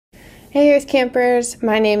Hey Earth Campers,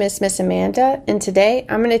 my name is Miss Amanda, and today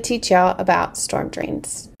I'm going to teach y'all about storm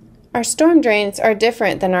drains. Our storm drains are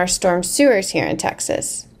different than our storm sewers here in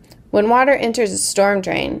Texas. When water enters a storm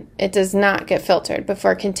drain, it does not get filtered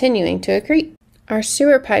before continuing to a creek. Our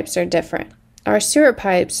sewer pipes are different. Our sewer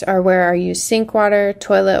pipes are where our used sink water,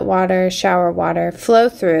 toilet water, shower water flow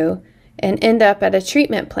through and end up at a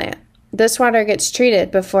treatment plant. This water gets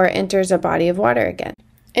treated before it enters a body of water again.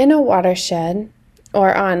 In a watershed,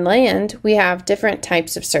 or on land, we have different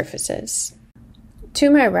types of surfaces. To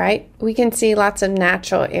my right, we can see lots of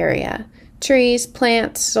natural area. Trees,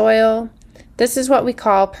 plants, soil. This is what we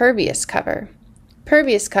call pervious cover.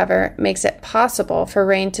 Pervious cover makes it possible for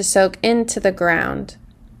rain to soak into the ground.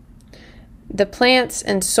 The plants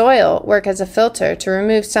and soil work as a filter to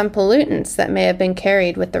remove some pollutants that may have been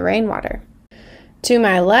carried with the rainwater. To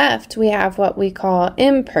my left, we have what we call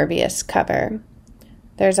impervious cover.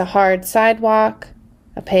 There's a hard sidewalk,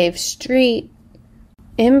 a paved street.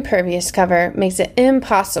 Impervious cover makes it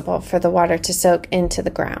impossible for the water to soak into the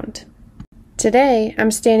ground. Today,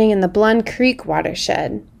 I'm standing in the Blund Creek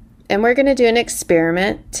watershed, and we're going to do an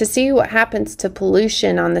experiment to see what happens to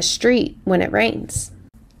pollution on the street when it rains.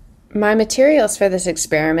 My materials for this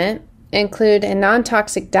experiment include a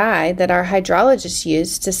non-toxic dye that our hydrologists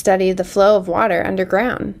use to study the flow of water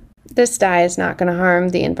underground. This dye is not going to harm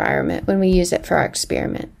the environment when we use it for our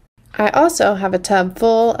experiment. I also have a tub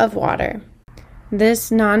full of water. This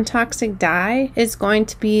non-toxic dye is going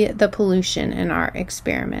to be the pollution in our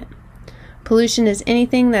experiment. Pollution is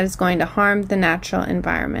anything that is going to harm the natural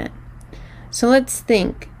environment. So let's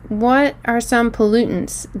think, what are some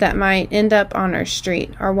pollutants that might end up on our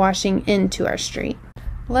street or washing into our street?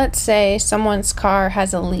 Let's say someone's car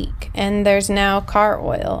has a leak and there's now car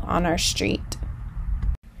oil on our street.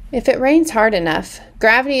 If it rains hard enough,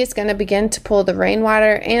 gravity is going to begin to pull the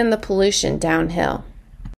rainwater and the pollution downhill.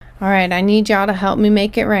 All right, I need y'all to help me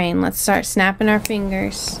make it rain. Let's start snapping our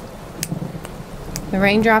fingers. The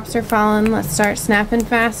raindrops are falling. Let's start snapping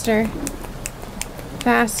faster.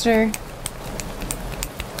 Faster.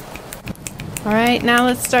 All right, now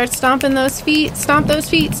let's start stomping those feet. Stomp those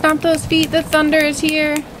feet, stomp those feet. The thunder is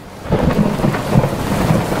here.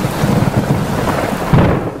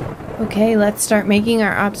 Okay, let's start making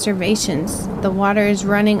our observations. The water is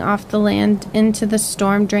running off the land into the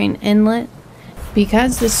storm drain inlet.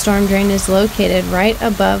 Because the storm drain is located right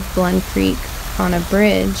above Blund Creek on a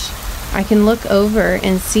bridge, I can look over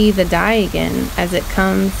and see the dye again as it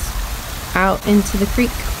comes out into the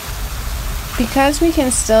creek. Because we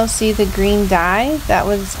can still see the green dye that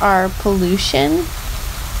was our pollution,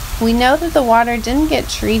 we know that the water didn't get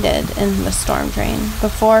treated in the storm drain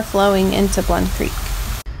before flowing into Blund Creek.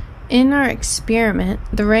 In our experiment,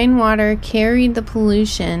 the rainwater carried the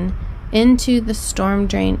pollution into the storm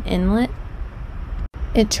drain inlet.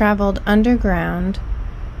 It traveled underground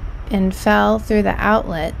and fell through the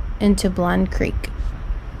outlet into Blund Creek.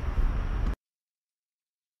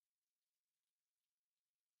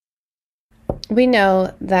 We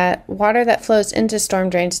know that water that flows into storm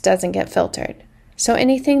drains doesn't get filtered. So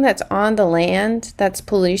anything that's on the land that's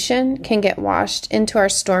pollution can get washed into our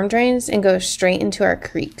storm drains and go straight into our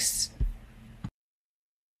creeks.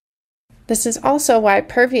 This is also why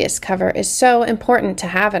pervious cover is so important to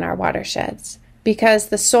have in our watersheds, because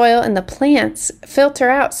the soil and the plants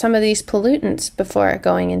filter out some of these pollutants before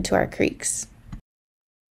going into our creeks.